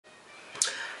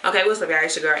Okay, what's up, y'all?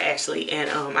 It's your girl Ashley, and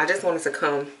I just wanted to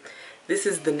come. This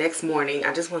is the next morning.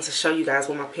 I just wanted to show you guys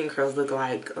what my pin curls look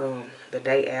like the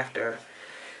day after,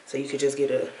 so you could just get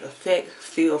a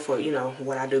feel for, you know,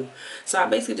 what I do. So I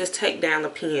basically just take down the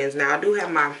pins. Now I do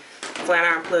have my flat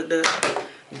iron plugged up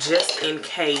just in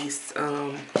case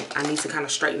I need to kind of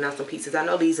straighten out some pieces. I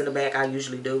know these in the back I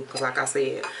usually do because, like I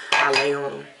said, I lay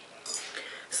on them,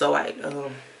 so I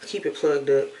keep it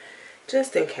plugged up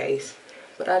just in case.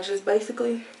 But I just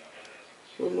basically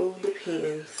remove the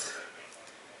pins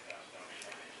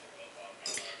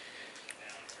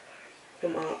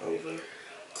from all over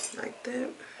like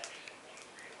that.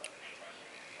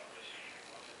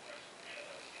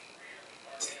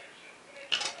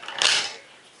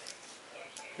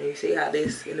 And you see how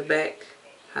this in the back,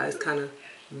 how it's kind of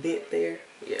bent there?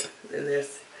 Yeah, and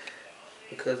that's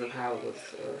because of how it was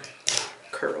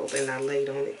curled and I laid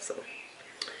on it. So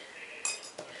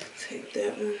take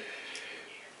that one.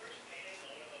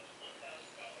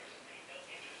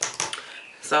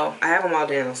 So I have them all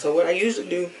down. So what I usually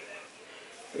do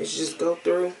is just go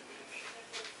through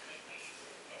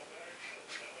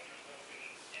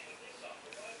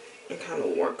and kind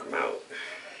of work them out.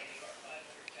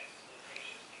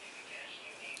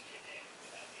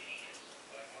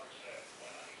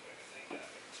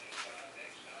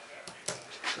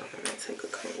 So I'm gonna take a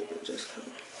comb and just kind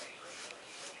of.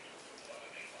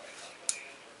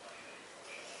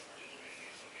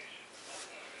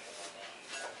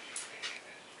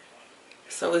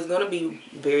 So it's going to be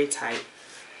very tight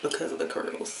because of the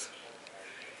curls.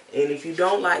 And if you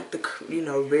don't like the, you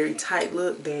know, very tight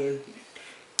look, then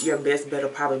your best bet will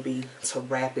probably be to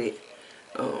wrap it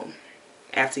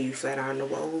after you flat iron the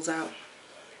rolls out.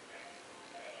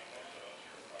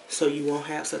 So you won't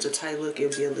have such a tight look.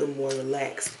 It'll be a little more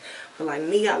relaxed. But like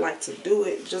me, I like to do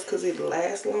it just because it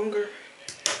lasts longer.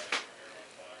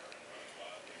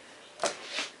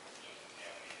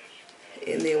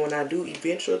 And then when I do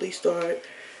eventually start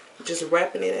just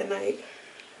wrapping it at night,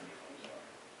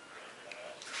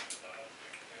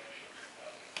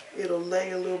 it'll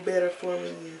lay a little better for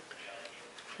me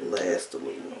and last a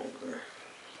little longer.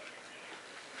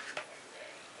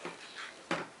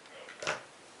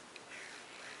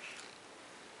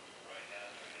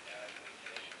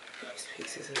 These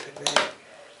pieces in the back.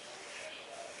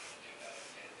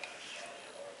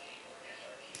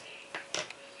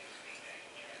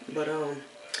 But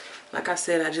like I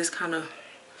said, I just kind of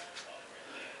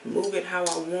move it how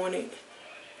I want it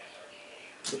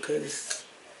because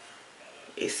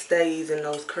it stays in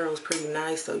those curls pretty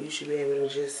nice, so you should be able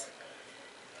to just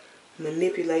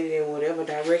manipulate it in whatever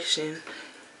direction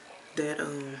that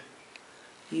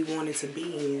you want it to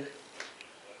be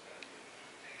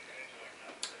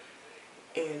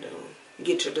in, and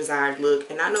get your desired look.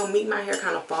 And I know my hair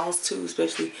kind of falls too,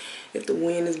 especially if the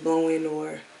wind is blowing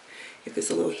or if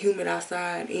it's a little humid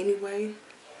outside anyway.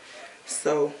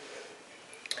 So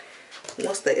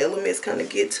once the elements kind of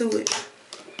get to it,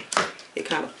 it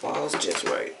kind of falls just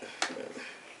right.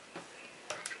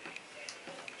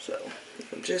 So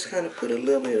I'm just kind of put a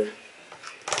little bit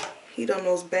of heat on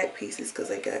those back pieces because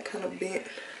they got kind of bent.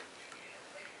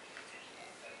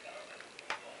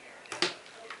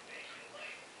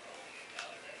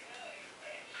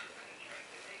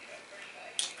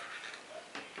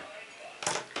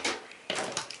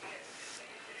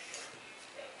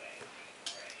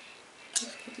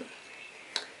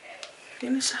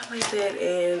 Finish out like that,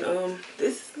 and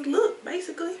this is the look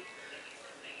basically.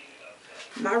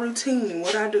 My routine,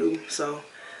 what I do. So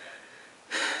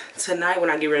tonight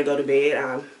when I get ready to go to bed,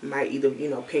 I might either, you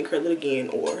know, pin curl it again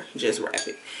or just wrap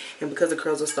it. And because the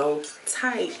curls are so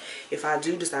tight, if I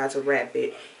do decide to wrap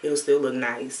it, it'll still look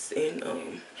nice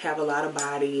and have a lot of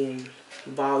body and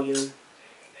volume,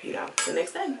 you know, the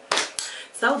next day.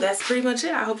 So that's pretty much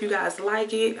it. I hope you guys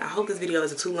like it. I hope this video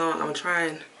isn't too long. I'm gonna try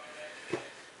and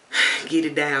get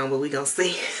it down, but we gonna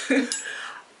see.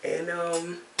 And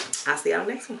I'll see y'all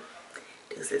next one.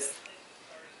 This is